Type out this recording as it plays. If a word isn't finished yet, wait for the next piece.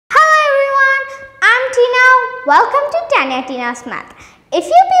welcome to Tanya Tina's Math. If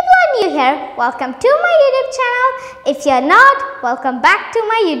you people are new here, welcome to my YouTube channel. If you are not, welcome back to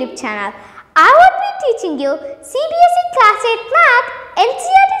my YouTube channel. I will be teaching you CBSE Class 8 Math,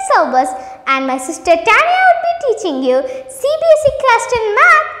 NCERT Syllabus, and my sister Tanya will be teaching you CBSE Class 10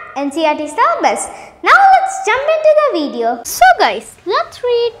 Math, NCERT Syllabus. Now let's jump into the video. So guys, let's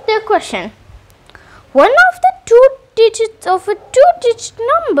read the question. One of the two digits of a two-digit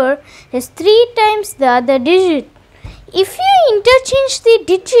number is 3 times the other digit. If you interchange the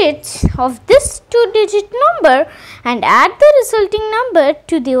digits of this two-digit number and add the resulting number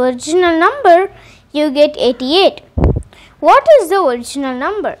to the original number, you get 88. What is the original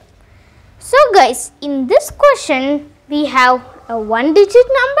number? So guys, in this question, we have a one-digit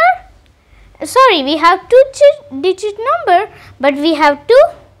number. Sorry, we have two-digit number, but we have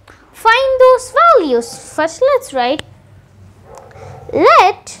to find those values. First, let's write.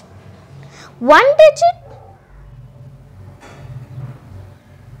 Let one digit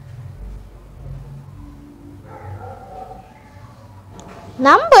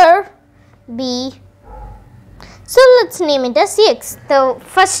number be, so let's name it as x, the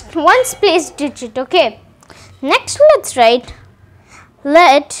first ones place digit. Okay, next let's write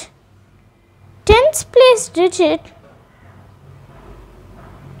let tens place digit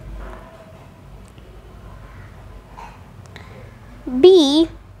be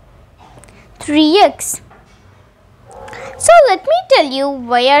 3x. So let me tell you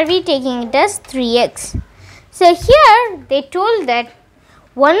why are we taking it as 3x. So here they told that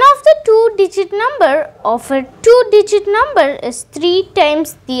one of the two-digit number of a two-digit number is 3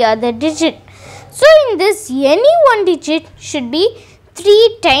 times the other digit. So in this, any one digit should be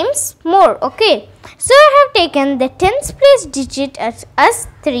 3 times more. Okay. So I have taken the tens place digit as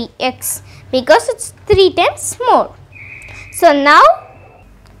 3x because it's 3 times more. So now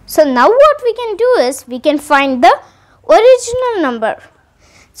what we can do is we can find the original number.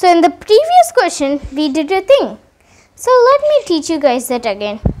 So in the previous question we did a thing. So let me teach you guys that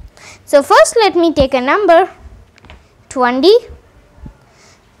again. So first let me take a number 20.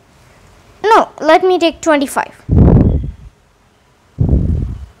 No, let me take 25.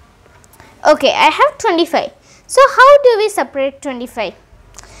 Okay, I have 25. So how do we separate 25?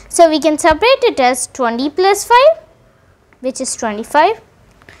 So we can separate it as 20 plus 5, which is 25,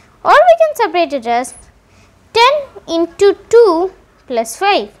 or we can separate it as 10 into 2 plus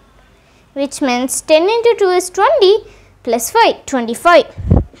 5, which means 10 into 2 is 20 plus 5, 25.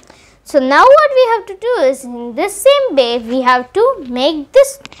 So now what we have to do is, in this same way we have to make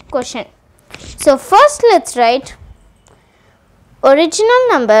this question. So first let's write original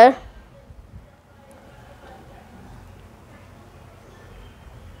number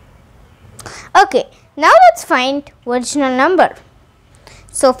okay. Now let's find original number.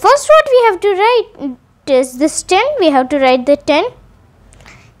 So first what we have to write is this 10. We have to write the 10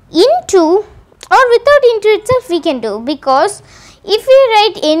 into, or without into itself we can do, because if we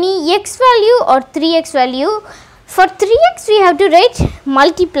write any x value or 3x value, for 3x we have to write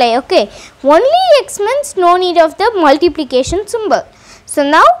multiply. Okay, only x means no need of the multiplication symbol. So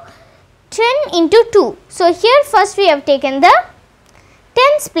now 10 into 2. So here first we have taken the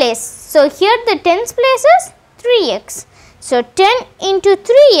tens place. So here the tens place is 3x. So 10 into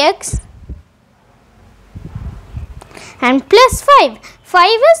 3x and plus 5. 5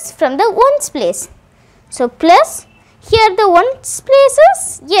 is from the ones place. So plus, here the ones place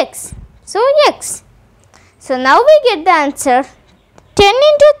is x. So x. So now we get the answer. 10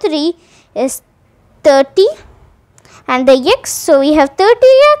 into 3 is 30 and the x. So we have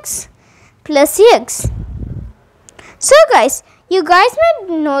 30x plus x. So guys, you guys might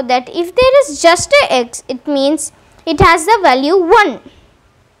know that if there is just a x, it means it has the value 1.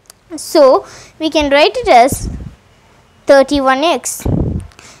 So we can write it as 31x.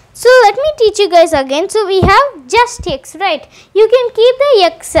 So let me teach you guys again. So we have just x, right? You can keep the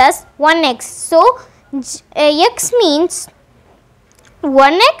x as 1x. So x means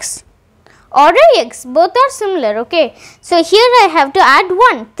 1x or a x. Both are similar. Okay. So here I have to add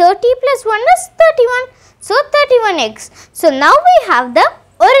 1. 30 plus 1 is 31. So 31x. So now we have the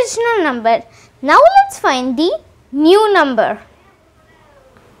original number. Now let's find the new number.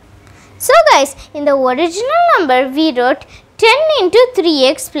 So guys, in the original number we wrote 10 into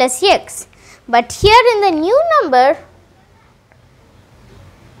 3x plus x. But here in the new number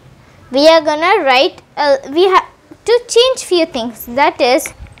we are gonna write, we have to change few things. That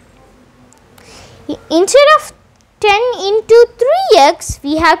is, instead of 10 into 3x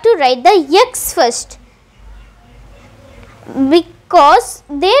we have to write the x first, because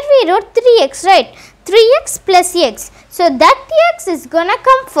there we wrote 3x, right? 3x plus x. So that x is gonna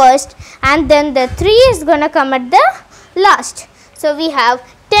come first and then the 3 is gonna come at the last. So we have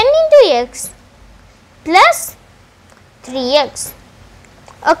 10 into x plus 3x.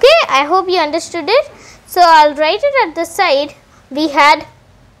 Okay, I hope you understood it. So I'll write it at the side. We had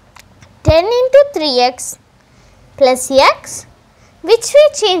 10 into 3x plus x, which we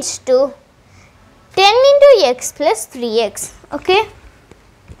changed to 10 into x plus 3x. Okay,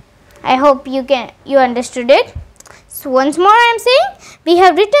 I hope you understood it. So once more I am saying, we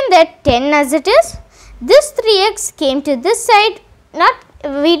have written that 10 as it is. This 3x came to this side,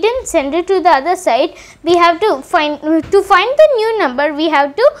 we didn't send it to the other side. We have to find the new number, we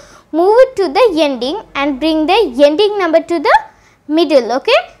have to move it to the ending and bring the ending number to the middle.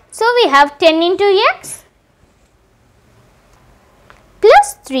 Okay, so we have 10 into x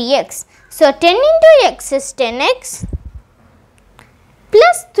plus 3x. So 10 into x is 10x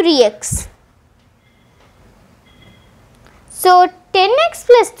plus 3x. So 10x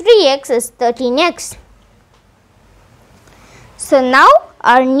plus 3x is 13x. So now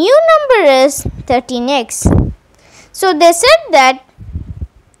our new number is 13x. So they said that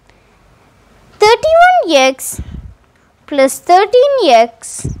 31x plus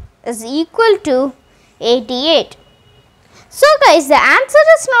 13x is equal to 88. So guys, the answer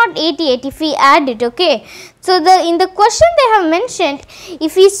is not 88 if we add it. Okay, so in the question they have mentioned,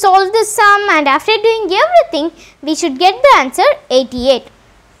 if we solve the sum and after doing everything, we should get the answer 88.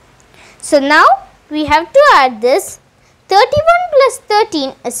 So now we have to add this. 31 plus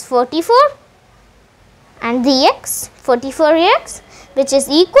 13 is 44 and the x, 44x, which is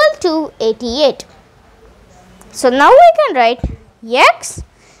equal to 88. So now we can write x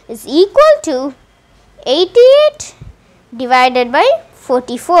is equal to 88 divided by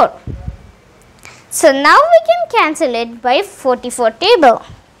 44. So now we can cancel it by 44 table.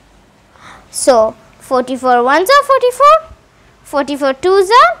 So 44 ones are 44, 44 twos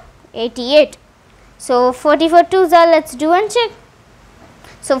are 88. So 44 twos are, let's do and check.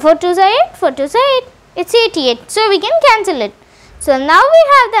 So 4 twos are 8, 4 twos are 8, it's 88. So we can cancel it. So now we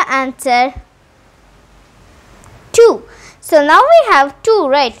have the answer 2. So now we have 2,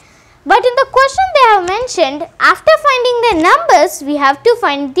 right? But in the question they have mentioned, after finding the numbers, we have to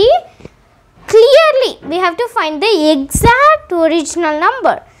find the exact original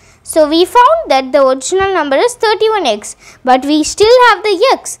number. So we found that the original number is 31x, but we still have the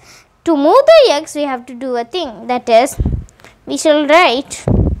x. To move the x, we have to do a thing, that is, we shall write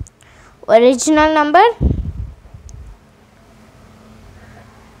original number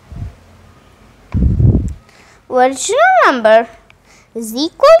is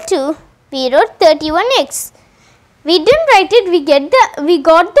equal to, we wrote 31x. We didn't write it, we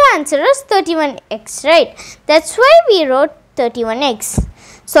got the answer as 31x, right? That's why we wrote 31x.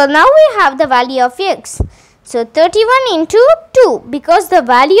 So now we have the value of x. So 31 into 2, because the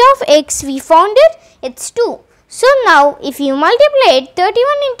value of x we found it's 2. So now if you multiply it,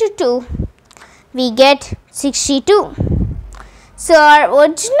 31 into 2, we get 62. So our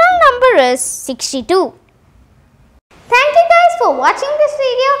original number is 62. Thank you guys for watching this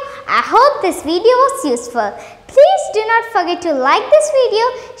video. I hope this video was useful. Please do not forget to like this video,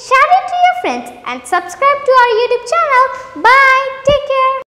 share it to your friends and subscribe to our YouTube channel. Bye. Take